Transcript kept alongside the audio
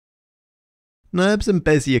Nurbs and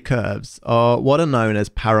Bezier curves are what are known as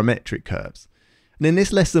parametric curves. And in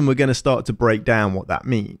this lesson, we're going to start to break down what that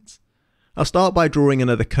means. I'll start by drawing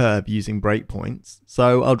another curve using breakpoints.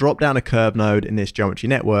 So I'll drop down a curve node in this geometry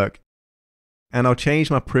network, and I'll change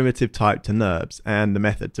my primitive type to Nurbs and the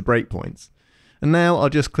method to breakpoints. And now I'll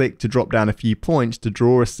just click to drop down a few points to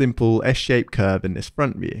draw a simple S-shaped curve in this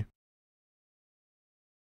front view.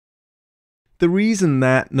 The reason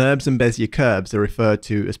that Nurbs and Bezier curves are referred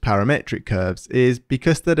to as parametric curves is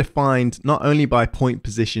because they're defined not only by point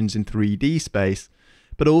positions in 3D space,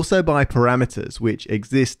 but also by parameters which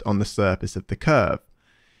exist on the surface of the curve.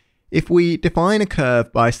 If we define a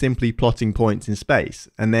curve by simply plotting points in space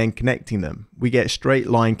and then connecting them, we get straight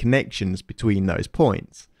line connections between those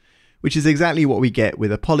points, which is exactly what we get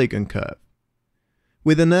with a polygon curve.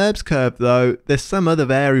 With a Nurbs curve though, there's some other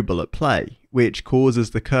variable at play, which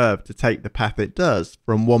causes the curve to take the path it does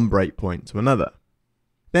from one breakpoint to another.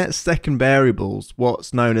 That second variable's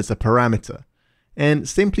what's known as a parameter, and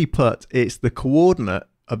simply put, it's the coordinate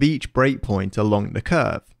of each breakpoint along the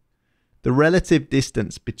curve. The relative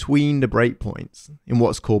distance between the breakpoints in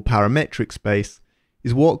what's called parametric space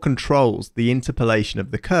is what controls the interpolation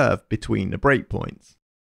of the curve between the breakpoints.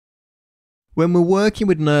 When we're working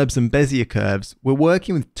with Nurbs and Bezier curves, we're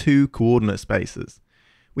working with two coordinate spaces.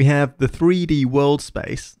 We have the 3D world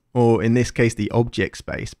space, or in this case the object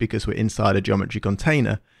space because we're inside a geometry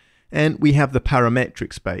container, and we have the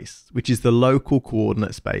parametric space, which is the local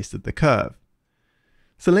coordinate space of the curve.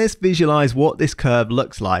 So let's visualize what this curve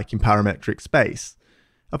looks like in parametric space.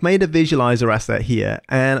 I've made a visualizer asset here,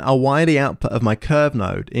 and I'll wire the output of my curve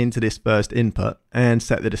node into this first input and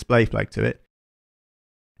set the display flag to it.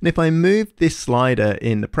 And if I move this slider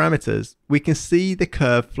in the parameters, we can see the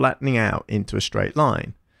curve flattening out into a straight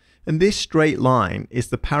line. And this straight line is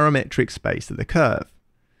the parametric space of the curve.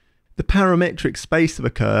 The parametric space of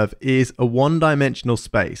a curve is a one-dimensional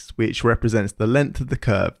space which represents the length of the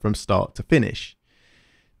curve from start to finish.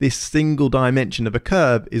 This single dimension of a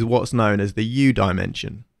curve is what's known as the U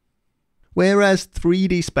dimension. Whereas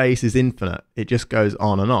 3D space is infinite, it just goes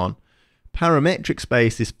on and on. Parametric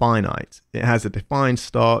space is finite. It has a defined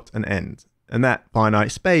start and end, and that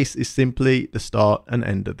finite space is simply the start and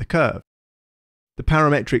end of the curve. The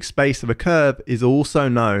parametric space of a curve is also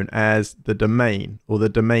known as the domain, or the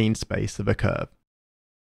domain space of a curve.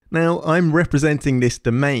 Now, I'm representing this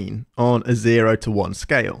domain on a 0 to 1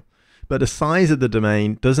 scale, but the size of the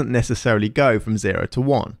domain doesn't necessarily go from 0 to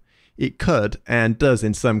 1. It could, and does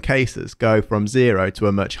in some cases, go from 0 to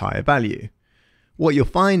a much higher value. What you'll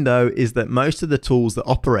find though is that most of the tools that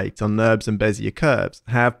operate on Nurbs and Bezier curves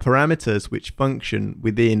have parameters which function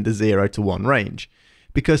within the 0 to 1 range,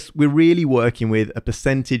 because we're really working with a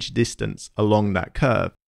percentage distance along that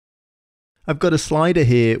curve. I've got a slider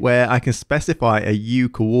here where I can specify a U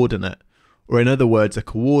coordinate, or in other words a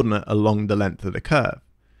coordinate along the length of the curve.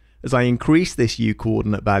 As I increase this U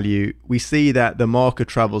coordinate value, we see that the marker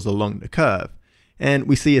travels along the curve, and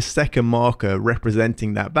we see a second marker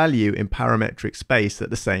representing that value in parametric space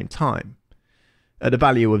at the same time. At a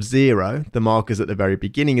value of 0, the marker's at the very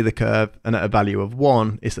beginning of the curve, and at a value of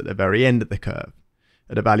 1, it's at the very end of the curve.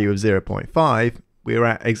 At a value of 0.5, we're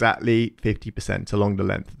at exactly 50% along the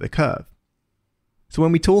length of the curve. So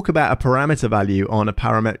when we talk about a parameter value on a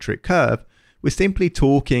parametric curve, we're simply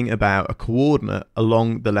talking about a coordinate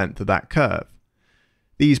along the length of that curve.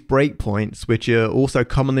 These breakpoints, which are also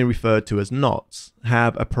commonly referred to as knots,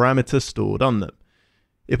 have a parameter stored on them.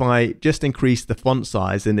 If I just increase the font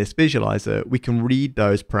size in this visualizer, we can read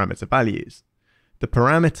those parameter values. The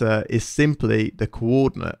parameter is simply the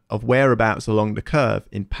coordinate of whereabouts along the curve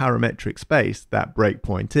in parametric space that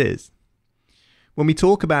breakpoint is. When we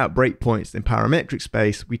talk about breakpoints in parametric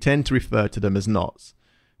space, we tend to refer to them as knots.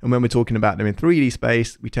 And when we're talking about them in 3D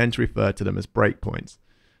space, we tend to refer to them as breakpoints.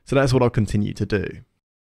 So that's what I'll continue to do.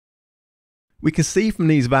 We can see from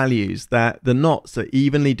these values that the knots are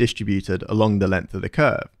evenly distributed along the length of the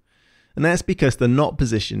curve. And that's because the knot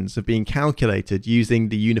positions have been calculated using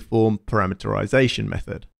the uniform parameterization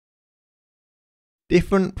method.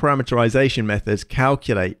 Different parameterization methods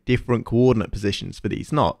calculate different coordinate positions for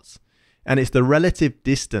these knots, and it's the relative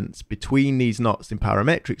distance between these knots in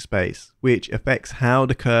parametric space which affects how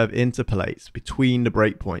the curve interpolates between the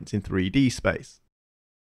breakpoints in 3D space.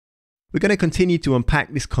 We're going to continue to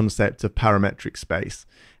unpack this concept of parametric space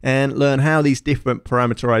and learn how these different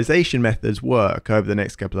parameterization methods work over the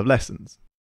next couple of lessons.